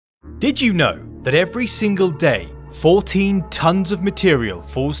Did you know that every single day 14 tons of material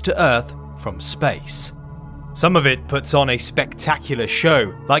falls to Earth from space? Some of it puts on a spectacular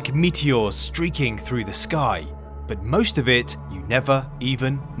show, like meteors streaking through the sky, but most of it you never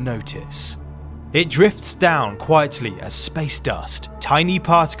even notice. It drifts down quietly as space dust, tiny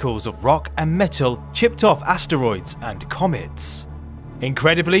particles of rock and metal chipped off asteroids and comets.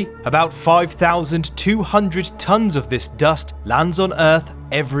 Incredibly, about 5,200 tons of this dust lands on Earth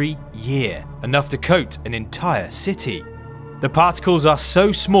every year, enough to coat an entire city. The particles are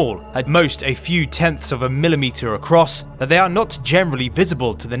so small, at most a few tenths of a millimeter across, that they are not generally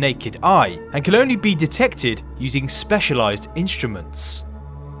visible to the naked eye and can only be detected using specialized instruments.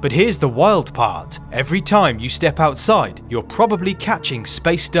 But here's the wild part: every time you step outside, you're probably catching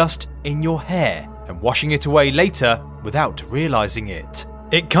space dust in your hair and washing it away later without realizing it.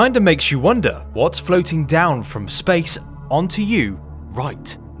 It kinda makes you wonder what's floating down from space onto you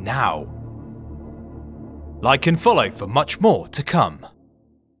right now. Like and follow for much more to come.